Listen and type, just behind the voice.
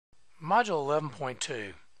Module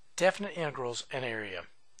 11.2 Definite Integrals and Area.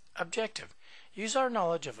 Objective: use our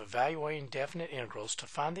knowledge of evaluating definite integrals to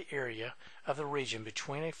find the area of the region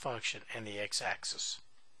between a function and the x-axis.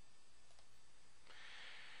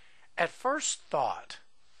 At first thought,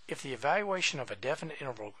 if the evaluation of a definite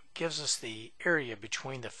interval gives us the area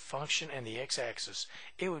between the function and the x-axis,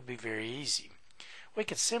 it would be very easy. We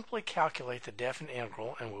could simply calculate the definite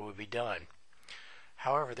integral and we would be done.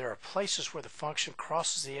 However, there are places where the function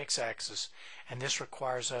crosses the x-axis, and this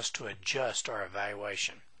requires us to adjust our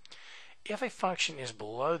evaluation. If a function is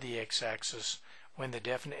below the x-axis, when the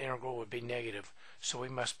definite integral would be negative, so we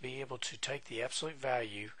must be able to take the absolute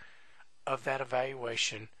value of that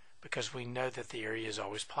evaluation because we know that the area is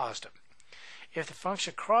always positive. If the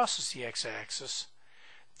function crosses the x-axis,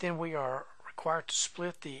 then we are required to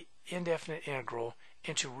split the indefinite integral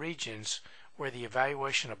into regions where the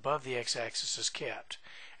evaluation above the x-axis is kept,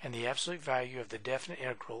 and the absolute value of the definite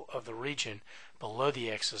integral of the region below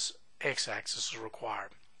the x-axis is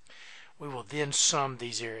required. We will then sum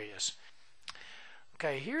these areas.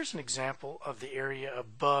 Okay, here's an example of the area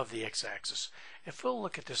above the x-axis. If we'll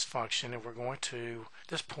look at this function, and we're going to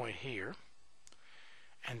this point here,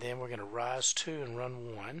 and then we're going to rise 2 and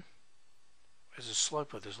run 1 as the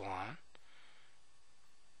slope of this line.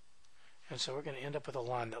 And so we're going to end up with a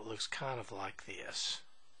line that looks kind of like this.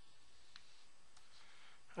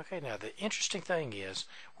 Okay, now the interesting thing is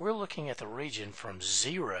we're looking at the region from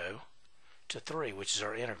 0 to 3, which is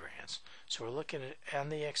our integrands. So we're looking at on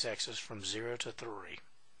the x-axis from 0 to 3.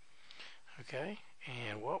 Okay,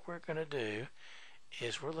 and what we're going to do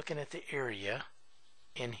is we're looking at the area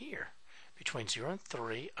in here between 0 and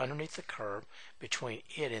 3 underneath the curve between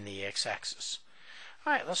it and the x-axis.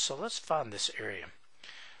 Alright, let's find this area.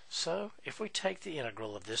 So if we take the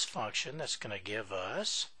integral of this function, that's going to give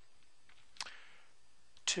us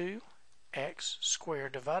 2x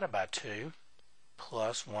squared divided by 2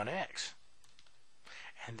 plus 1x.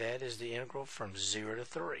 And that is the integral from 0 to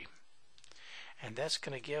 3. And that's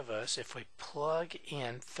going to give us, if we plug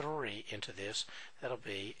in 3 into this, that'll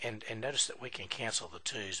be, and notice that we can cancel the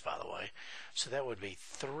 2's, by the way. So that would be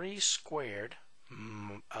 3 squared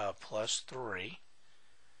plus 3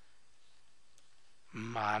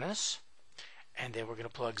 minus, and then we're going to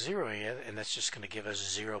plug 0 in, and that's just going to give us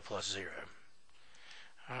 0 plus 0.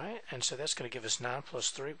 Alright, and so that's going to give us 9 plus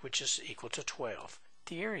 3, which is equal to 12.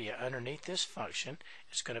 The area underneath this function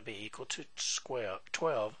is going to be equal to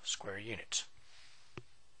 12 square units.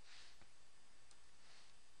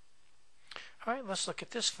 Alright, let's look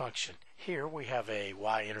at this function. Here we have a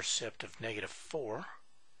y-intercept of -4,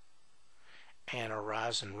 and our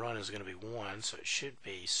rise and run is going to be 1, so it should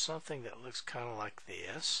be something that looks kind of like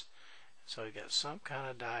this. So we've got some kind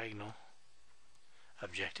of diagonal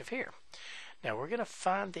objective here. Now we're going to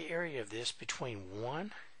find the area of this between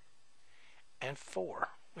 1 and 4,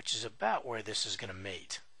 which is about where this is going to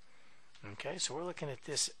meet. Okay, so we're looking at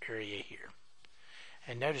this area here.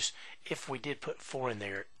 And notice if we did put 4 in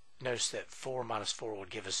there, notice that 4 minus 4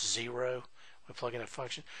 would give us 0. We plug in that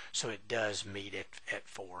function, so it does meet at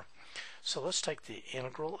 4. So let's take the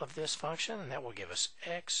integral of this function, and that will give us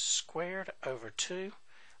x squared over 2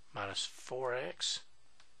 minus 4x.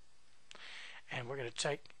 And we're going to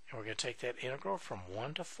take that integral from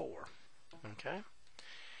 1 to 4. Okay?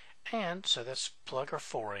 And so let's plug our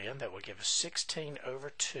 4 in. That will give us 16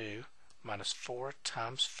 over 2 minus 4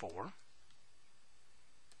 times 4.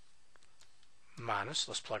 Minus,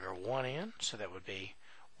 let's plug our 1 in. So that would be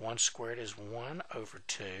 1 squared is 1 over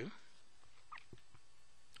 2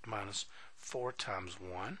 minus 4 times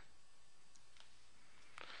 1.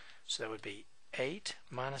 So that would be 8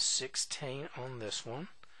 minus 16 on this one,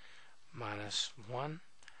 minus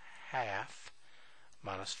 1/2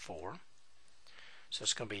 minus 4. So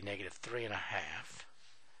it's going to be -3.5,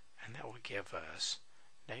 and that will give us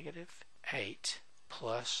 -8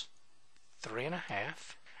 plus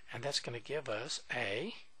 3.5, and that's going to give us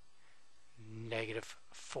a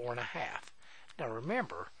 -4.5. Now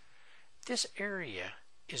remember, this area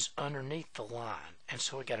is underneath the line, and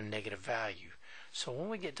so we got a negative value. So when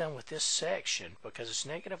we get done with this section, because it's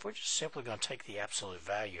negative, we're just simply going to take the absolute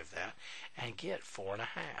value of that and get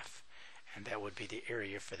 4.5, and that would be the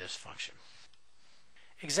area for this function.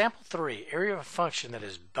 Example 3, area of a function that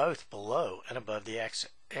is both below and above the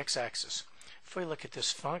x-axis. If we look at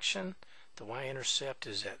this function, the y-intercept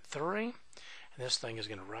is at 3, and this thing is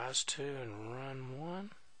going to rise 2 and run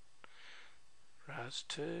 1, rise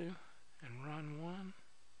 2 and run 1.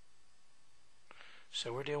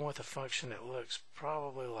 So we're dealing with a function that looks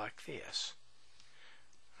probably like this.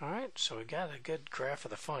 Alright, so we've got a good graph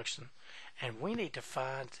of the function, and we need to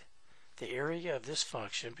find the area of this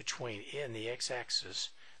function between it and the x-axis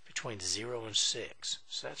between 0 and 6.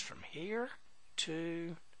 So that's from here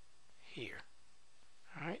to here.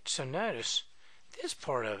 Alright, so notice this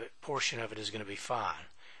portion of it is going to be fine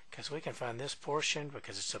because we can find this portion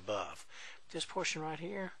because it's above. This portion right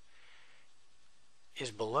here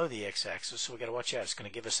is below the x-axis, so we got to watch out. It's going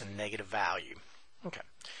to give us a negative value. Okay,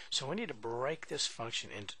 so we need to break this function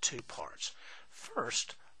into two parts.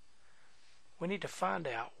 First, we need to find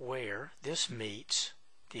out where this meets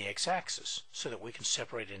the x-axis so that we can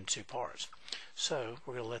separate it into two parts. So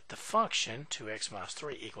we're going to let the function 2x minus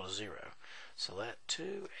 3 equal to 0. So let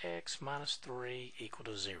 2x minus 3 equal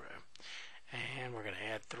to 0. And we're going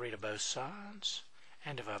to add 3 to both sides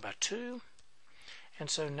and divide by 2. And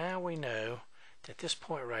so now we know that this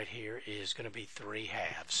point right here is going to be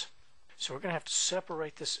 3/2. So we're going to have to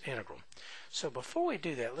separate this integral. So before we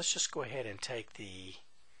do that, let's just go ahead and take the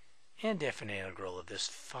indefinite integral of this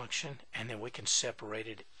function, and then we can separate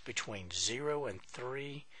it between 0 and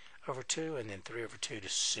 3/2, and then 3/2 to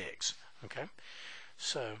 6. Okay?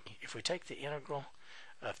 So if we take the integral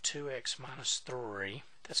of 2x minus 3,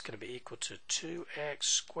 that's going to be equal to 2x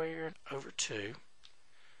squared over 2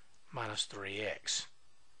 minus 3x.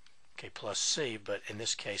 Okay, plus c, but in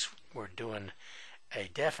this case we're doing a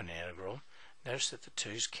definite integral. Notice that the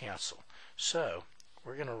 2's cancel. So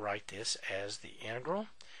we're going to write this as the integral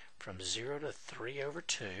from 0 to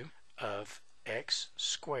 3/2 of x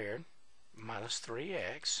squared minus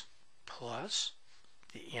 3x plus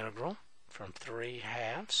the integral from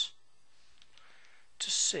 3/2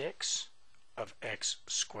 to 6 of x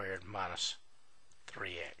squared minus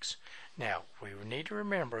 3x. Now, we need to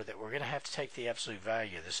remember that we're going to have to take the absolute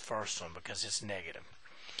value of this first one because it's negative.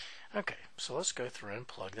 Okay, so let's go through and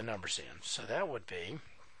plug the numbers in. So that would be,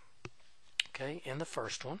 okay, in the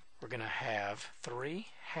first one, we're going to have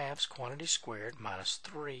 3/2 quantity squared minus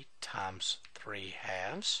 3 times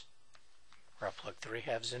 3/2, where I plug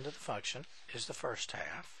 3/2 into the function, is the first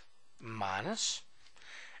half, minus,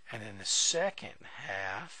 and then the second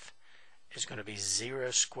half is going to be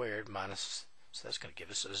 0 squared minus, so that's going to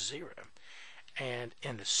give us a 0. And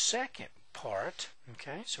in the second part,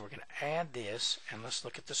 okay, so we're going to add this, and let's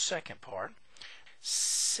look at the second part.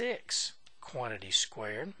 6 quantity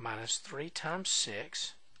squared minus 3 times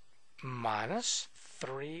 6 minus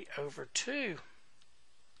 3/2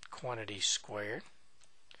 quantity squared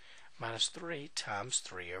minus 3 times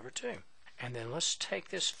 3/2. And then let's take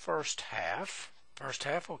this first half. First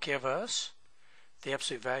half will give us the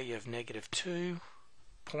absolute value of negative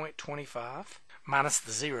 2.25 minus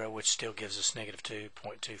the 0, which still gives us negative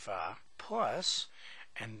 2.25, plus,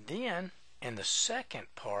 and then in the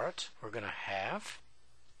second part we're going to have,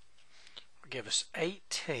 give us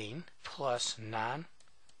 18 plus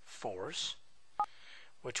 9/4,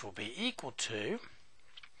 which will be equal to,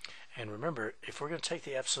 and remember, if we're going to take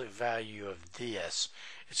the absolute value of this,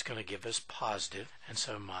 it's going to give us positive, and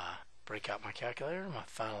so break out my calculator, my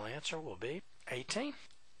final answer will be 18.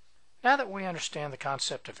 Now that we understand the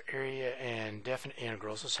concept of area and definite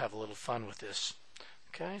integrals, let's have a little fun with this.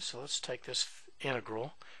 Okay, so let's take this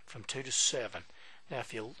integral from 2 to 7. Now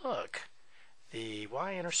if you look, the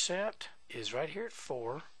y-intercept is right here at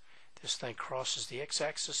 4. This thing crosses the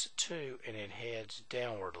x-axis at 2 and it heads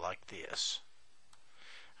downward like this.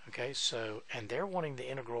 Okay, so, and they're wanting the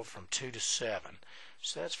integral from 2 to 7.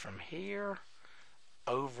 So that's from here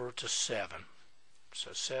over to 7.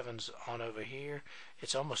 So 7's on over here.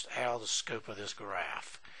 It's almost out of the scope of this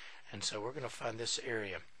graph. And so we're going to find this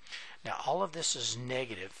area. Now all of this is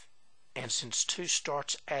negative, and since 2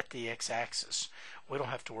 starts at the x-axis, we don't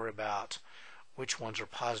have to worry about which ones are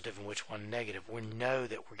positive and which one negative. We know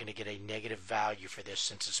that we're going to get a negative value for this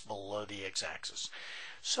since it's below the x-axis.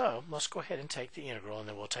 So let's go ahead and take the integral, and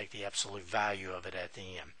then we'll take the absolute value of it at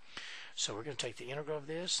the end. So we're going to take the integral of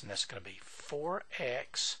this, and that's going to be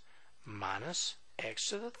 4x minus x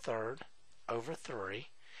to the third over 3,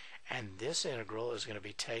 and this integral is going to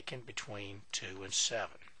be taken between 2 and 7.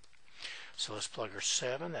 So let's plug our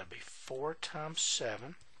 7. That would be 4 times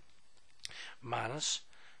 7 minus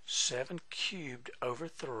 7 cubed over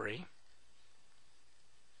 3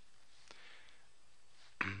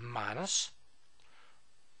 minus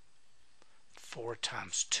 4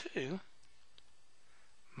 times 2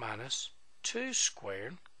 minus 2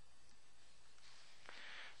 squared.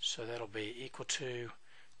 So that'll be equal to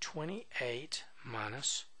 28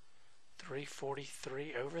 minus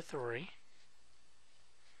 343 over 3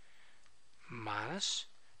 minus,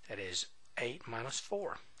 that is 8 minus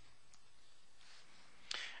 4.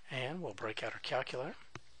 And we'll break out our calculator.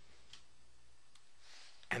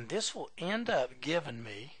 And this will end up giving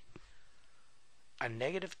me a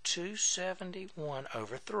negative 271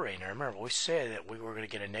 over 3. Now remember, we said that we were going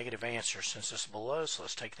to get a negative answer since this is below, so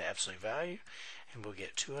let's take the absolute value, and we'll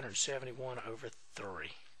get 271 over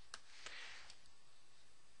 3.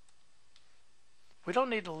 We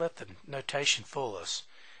don't need to let the notation fool us.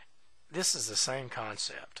 This is the same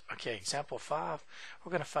concept. Okay, example 5,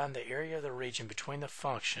 we're going to find the area of the region between the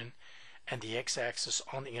function and the x-axis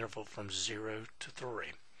on the interval from 0 to 3.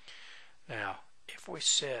 Now, if we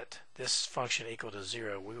set this function equal to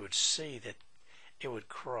 0, we would see that it would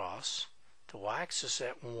cross the y-axis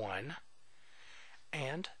at 1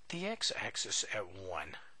 and the x-axis at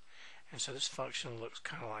 1. And so this function looks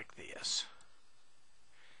kind of like this.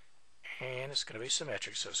 And it's going to be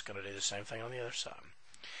symmetric, so it's going to do the same thing on the other side.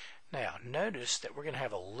 Now, notice that we're going to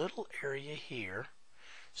have a little area here.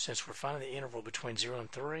 Since we're finding the interval between 0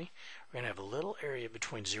 and 3, we're going to have a little area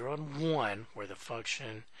between 0 and 1 where the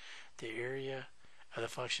area of the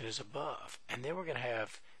function is above. And then we're going to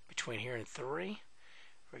have between here and 3,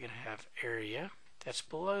 we're going to have area that's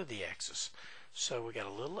below the axis. So we got a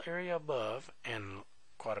little area above and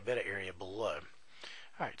quite a bit of area below.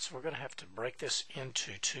 Alright, so we're going to have to break this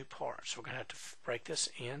into two parts. We're going to have to break this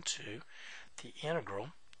into the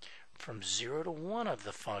integral from 0 to 1 of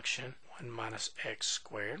the function, 1 minus x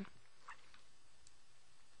squared.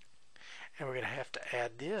 And we're going to have to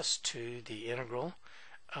add this to the integral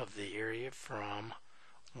of the area from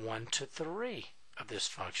 1 to 3 of this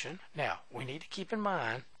function. Now, we need to keep in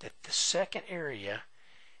mind that the second area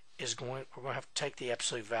is we're going to have to take the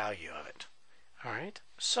absolute value of it. Alright,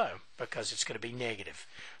 so, because it's going to be negative,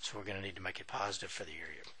 so we're going to need to make it positive for the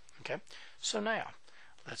area. Okay, so now,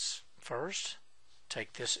 let's first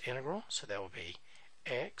take this integral, so that will be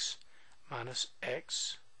x minus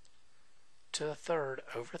x to the third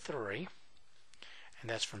over 3, and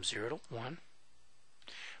that's from 0 to 1,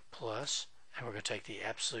 plus, and we're going to take the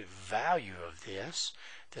absolute value of this.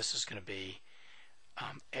 This is going to be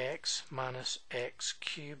x minus x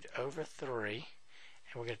cubed over 3,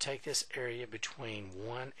 and we're going to take this area between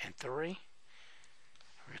 1 and 3.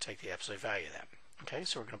 We're going to take the absolute value of that. Okay,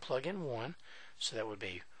 so we're going to plug in 1, so that would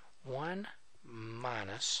be 1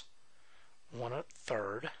 minus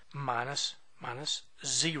 1/3 minus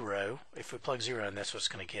 0. If we plug 0 in, that's what it's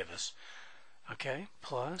going to give us. Okay,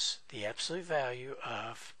 plus the absolute value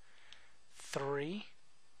of 3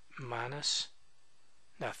 minus,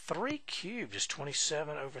 now 3 cubed is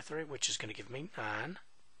 27 over 3, which is going to give me 9,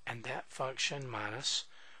 and that function minus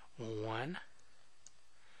 1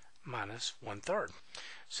 minus 1/3.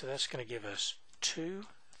 So that's going to give us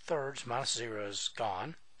 2/3 minus 0 is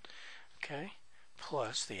gone. Okay,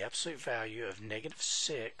 plus the absolute value of negative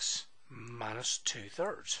 6 minus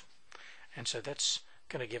 2/3. And so that's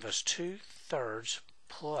going to give us 2/3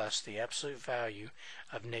 plus the absolute value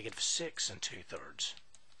of negative 6 2/3.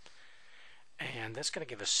 And that's going to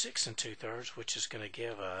give us 6 2/3, which is going to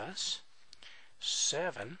give us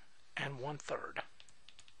 7 1/3.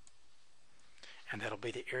 And that'll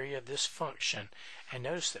be the area of this function. And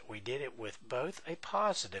notice that we did it with both a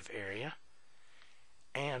positive area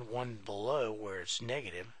and one below where it's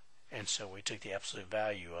negative, and so we took the absolute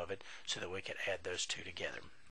value of it so that we could add those two together.